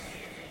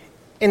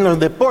En los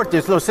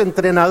deportes, los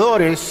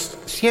entrenadores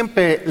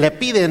siempre le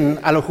piden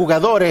a los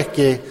jugadores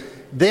que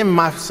den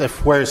más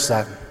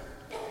fuerza.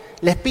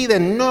 Les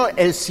piden no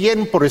el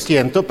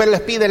 100%, pero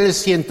les piden el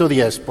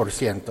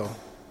 110%.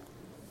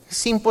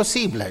 Es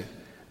imposible.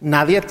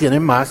 Nadie tiene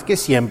más que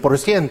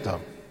 100%.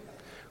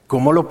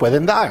 ¿Cómo lo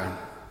pueden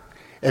dar?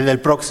 El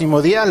del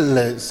próximo día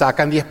le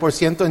sacan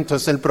 10%,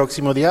 entonces el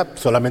próximo día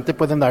solamente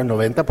pueden dar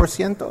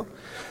 90%.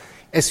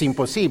 Es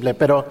imposible,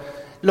 pero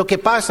lo que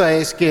pasa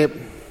es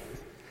que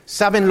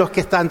saben los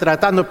que están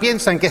tratando,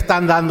 piensan que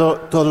están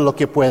dando todo lo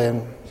que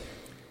pueden.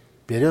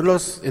 Pero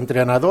los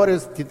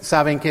entrenadores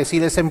saben que si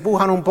les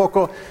empujan un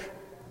poco,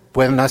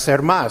 pueden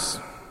hacer más.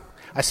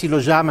 Así lo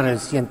llaman el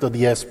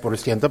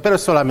 110%, pero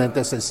solamente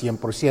es el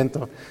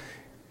 100%.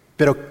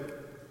 Pero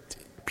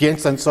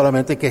piensan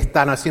solamente que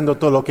están haciendo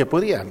todo lo que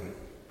podían.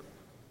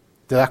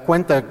 Te das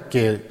cuenta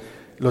que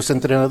los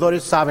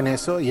entrenadores saben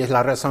eso y es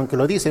la razón que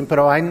lo dicen,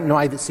 pero no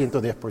hay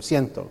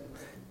 110%.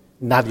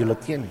 Nadie lo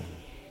tiene.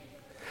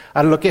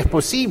 Ahora, lo que es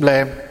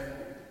posible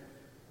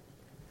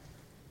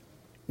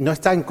no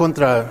está en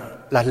contra de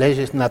las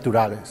leyes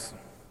naturales.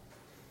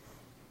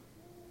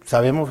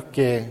 Sabemos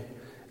que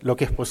lo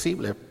que es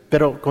posible,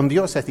 pero con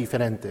Dios es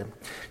diferente.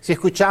 Si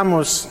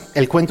escuchamos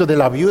el cuento de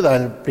la viuda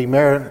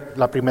en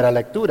la primera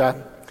lectura,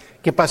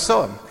 ¿qué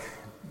pasó?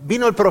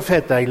 Vino el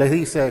profeta y les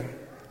dice,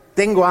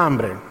 tengo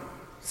hambre.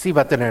 Sí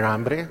va a tener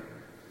hambre.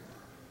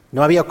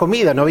 No había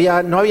comida, no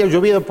había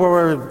llovido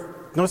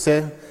por,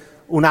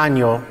 un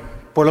año,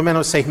 por lo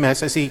menos 6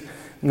 meses, y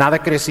nada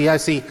crecía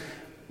así.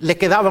 Le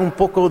quedaba un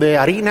poco de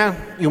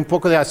harina y un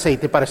poco de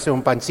aceite para hacer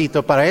un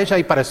pancito para ella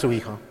y para su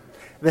hijo.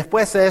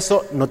 Después de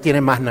eso no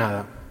tiene más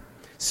nada.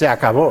 Se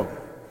acabó.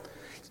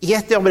 Y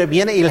este hombre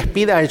viene y les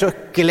pide a ellos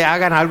que le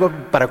hagan algo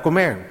para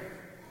comer.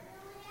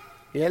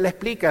 Y él le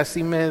explica,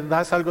 si me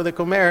das algo de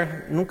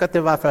comer, nunca te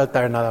va a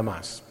faltar nada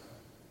más.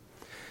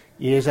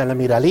 Y ella le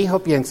mira al hijo,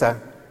 piensa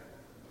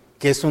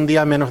que es un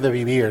día menos de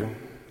vivir,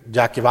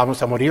 ya que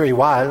vamos a morir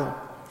igual.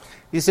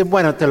 Dice,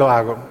 bueno, te lo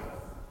hago.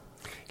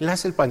 Y le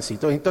hace el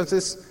pancito.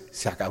 Entonces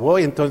se acabó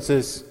y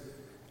entonces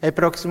el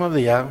próximo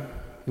día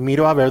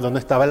miró a ver dónde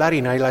estaba la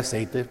harina y el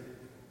aceite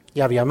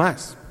y había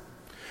más.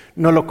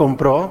 No lo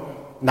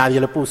compró,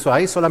 nadie lo puso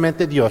ahí,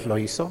 solamente Dios lo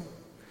hizo.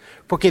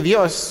 Porque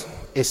Dios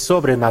es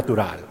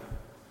sobrenatural.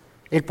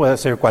 Él puede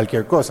hacer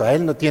cualquier cosa.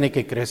 Él no tiene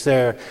que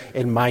crecer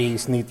el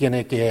maíz ni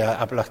tiene que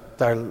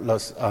aplastar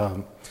las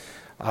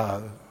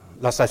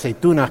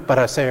aceitunas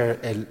para hacer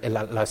el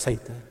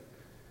aceite.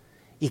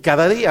 Y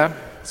cada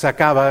día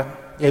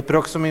sacaba, el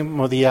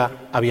próximo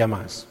día había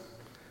más.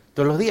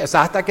 Todos los días,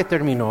 hasta que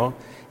terminó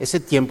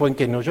ese tiempo en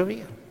que no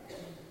llovía.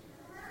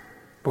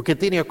 Porque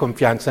tenía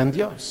confianza en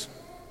Dios.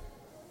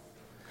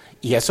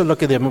 Y eso es lo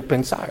que debemos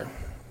pensar.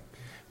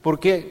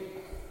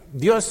 Porque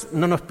Dios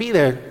no nos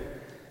pide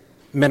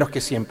menos que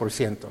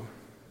 100%.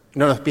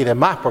 No nos pide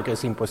más porque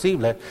es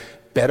imposible,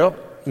 pero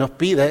nos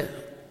pide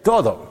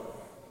todo.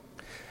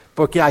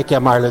 Porque hay que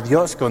amarle a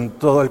Dios con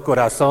todo el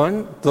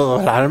corazón,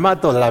 todo el alma,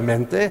 toda la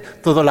mente,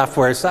 toda la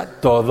fuerza,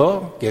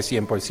 todo, que es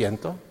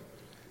 100%.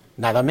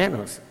 Nada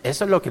menos.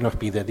 Eso es lo que nos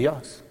pide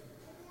Dios.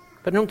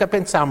 Pero nunca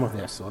pensamos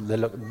de eso, de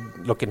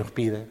lo que nos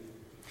pide.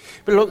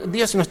 Pero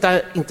Dios no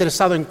está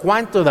interesado en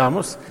cuánto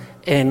damos,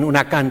 en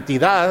una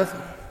cantidad.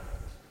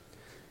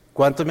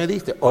 ¿Cuánto me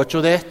diste?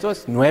 8 de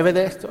estos, 9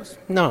 de estos.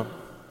 No.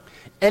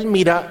 Él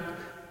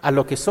mira a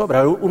lo que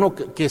sobra,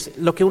 que es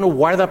lo que uno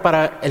guarda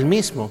para él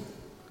mismo.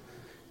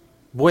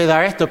 Voy a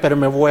dar esto, pero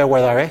me voy a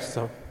guardar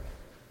esto.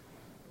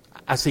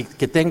 Así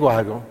que tengo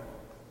algo.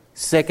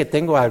 Sé que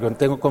tengo algo,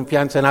 tengo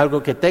confianza en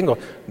algo que tengo.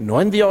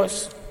 No en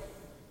Dios,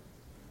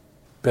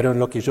 pero en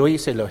lo que yo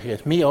hice, lo que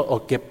es mío,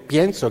 o que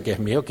pienso que es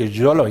mío, que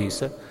yo lo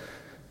hice.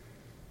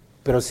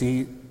 Pero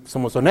si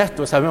somos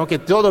honestos, sabemos que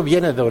todo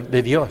viene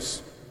de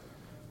Dios.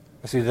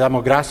 Así le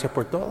damos gracias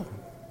por todo.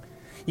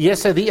 Y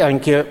ese día en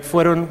que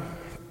fueron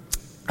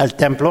al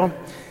templo,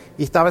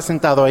 y estaba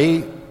sentado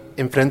ahí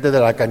enfrente de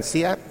la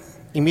alcancía,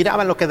 y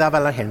miraban lo que daba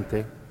la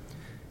gente.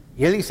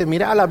 Y él dice,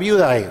 mira a la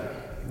viuda ahí,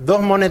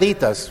 2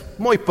 moneditas,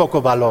 muy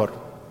poco valor.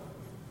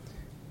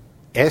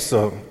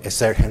 Eso es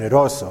ser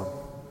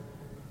generoso.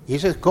 Y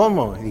eso es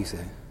cómo, dice.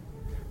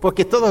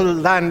 Porque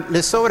todos dan,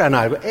 le sobran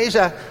algo.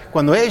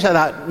 Cuando ella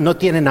da, no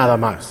tiene nada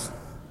más.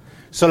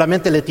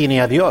 Solamente le tiene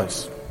a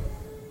Dios.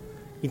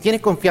 Y tiene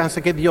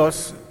confianza que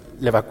Dios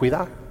le va a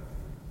cuidar.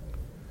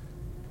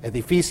 Es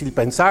difícil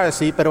pensar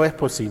así, pero es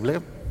posible.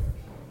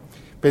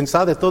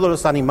 Pensad de todos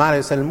los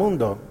animales del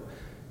mundo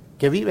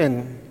que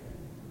viven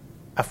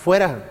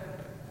afuera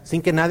sin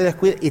que nadie les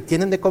cuide y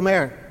tienen de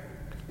comer.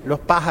 Los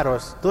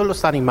pájaros, todos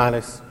los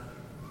animales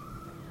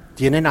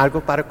tienen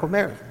algo para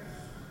comer.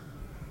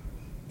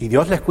 Y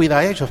Dios les cuida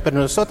a ellos, pero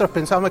nosotros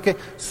pensamos que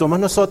somos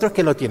nosotros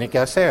que lo tienen que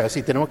hacer.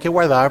 Así tenemos que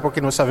guardar porque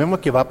no sabemos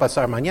qué va a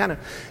pasar mañana.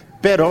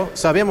 Pero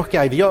sabemos que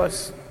hay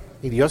Dios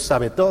y Dios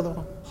sabe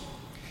todo.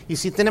 Y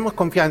si tenemos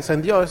confianza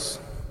en Dios,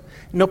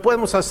 no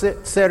podemos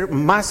ser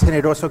más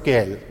generosos que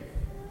Él.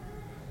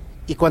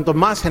 Y cuanto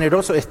más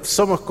generosos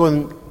somos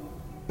con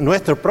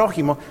nuestro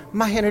prójimo,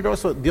 más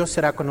generoso Dios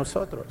será con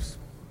nosotros.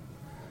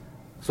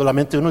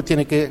 Solamente uno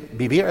tiene que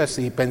vivir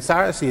así,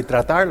 pensar así,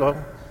 tratarlo,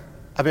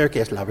 a ver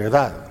qué es la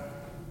verdad.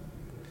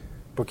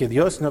 Porque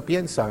Dios no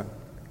piensa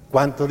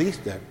cuánto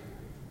diste,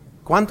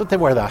 cuánto te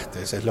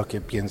guardaste, es lo que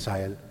piensa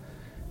Él.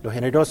 Lo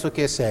generoso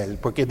que es Él,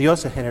 porque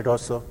Dios es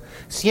generoso.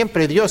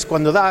 Siempre Dios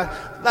cuando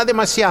da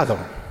demasiado.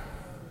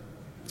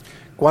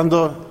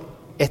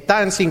 Cuando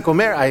están sin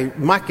comer, hay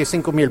más que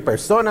 5,000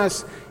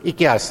 personas, ¿y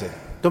qué hace?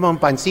 Toma un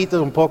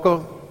pancito, un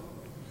poco,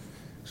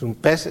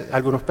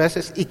 algunos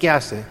peces, ¿y qué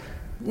hace?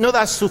 No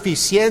da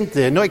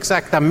suficiente, no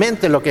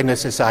exactamente lo que es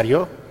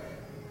necesario,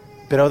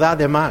 pero da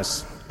de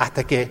más,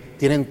 hasta que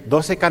tienen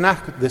 12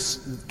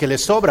 canastos que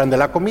les sobran de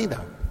la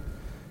comida.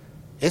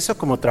 Eso es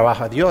como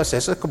trabaja Dios,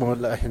 eso es como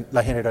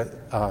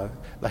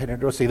la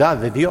generosidad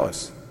de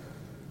Dios.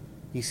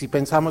 Y si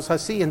pensamos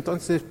así,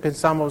 entonces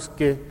pensamos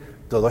que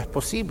todo es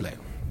posible,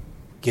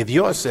 que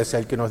Dios es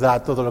el que nos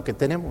da todo lo que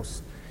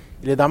tenemos.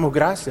 Y le damos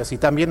gracias, y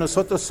también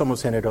nosotros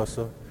somos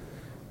generosos.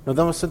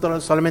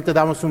 Solamente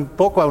damos un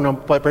poco a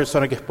una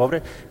persona que es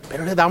pobre,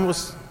 pero le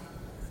damos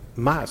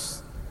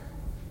más.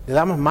 Le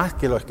damos más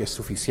que lo que es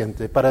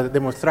suficiente para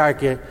demostrar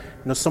que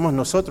no somos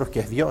nosotros, que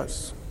es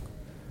Dios.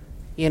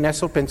 Y en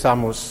eso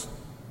pensamos,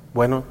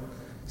 bueno,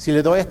 si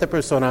le doy a esta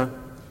persona,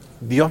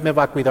 Dios me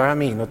va a cuidar a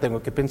mí, no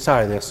tengo que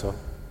pensar de eso.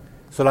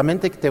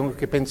 Solamente tengo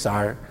que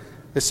pensar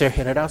de ser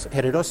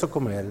generoso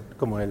como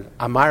Él,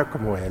 amar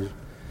como Él.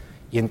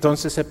 Y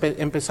entonces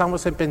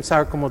empezamos a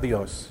pensar como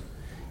Dios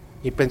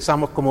y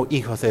pensamos como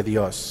hijos de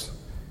Dios.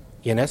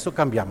 Y en eso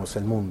cambiamos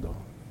el mundo.